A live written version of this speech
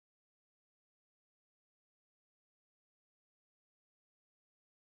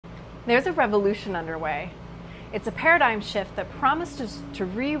There's a revolution underway. It's a paradigm shift that promises to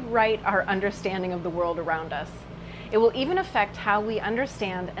rewrite our understanding of the world around us. It will even affect how we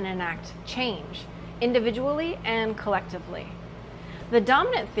understand and enact change, individually and collectively. The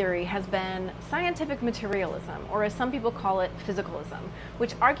dominant theory has been scientific materialism, or as some people call it, physicalism,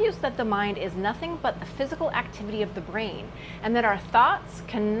 which argues that the mind is nothing but the physical activity of the brain, and that our thoughts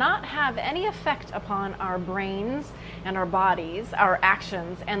cannot have any effect upon our brains and our bodies, our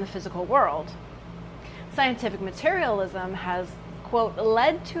actions, and the physical world. Scientific materialism has, quote,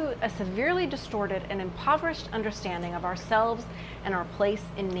 led to a severely distorted and impoverished understanding of ourselves and our place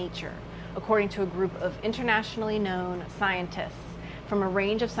in nature, according to a group of internationally known scientists from a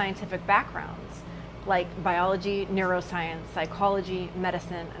range of scientific backgrounds, like biology, neuroscience, psychology,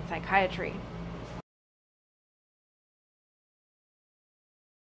 medicine, and psychiatry.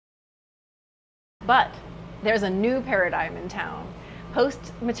 But there's a new paradigm in town,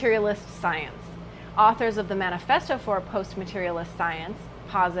 post-materialist science. Authors of the Manifesto for Post-materialist science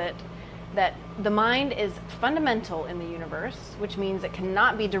posit that the mind is fundamental in the universe, which means it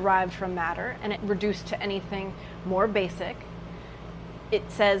cannot be derived from matter and it reduced to anything more basic. It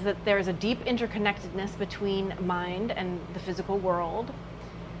says that there is a deep interconnectedness between mind and the physical world.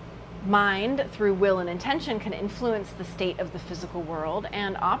 Mind, through will and intention, can influence the state of the physical world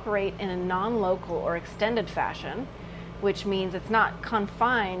and operate in a non-local or extended fashion, which means it's not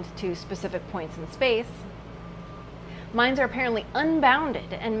confined to specific points in space. Minds are apparently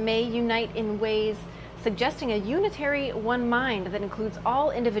unbounded and may unite in ways suggesting a unitary one mind that includes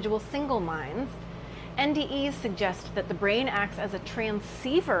all individual single minds. NDEs suggest that the brain acts as a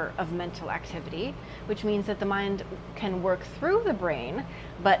transceiver of mental activity, which means that the mind can work through the brain,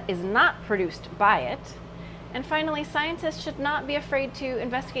 but is not produced by it. And finally, scientists should not be afraid to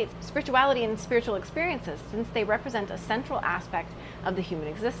investigate spirituality and spiritual experiences, since they represent a central aspect of the human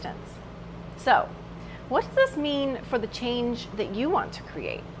existence. So, what does this mean for the change that you want to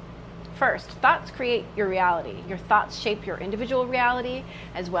create? First, thoughts create your reality. Your thoughts shape your individual reality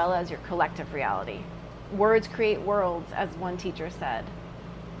as well as your collective reality. Words create worlds, as one teacher said.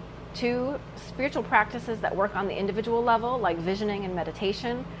 2, spiritual practices that work on the individual level, like visioning and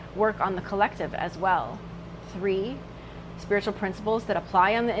meditation, work on the collective as well. 3, spiritual principles that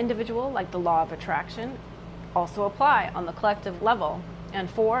apply on the individual, like the law of attraction, also apply on the collective level. And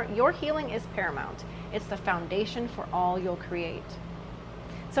 4, your healing is paramount. It's the foundation for all you'll create.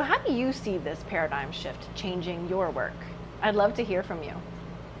 So how do you see this paradigm shift changing your work? I'd love to hear from you.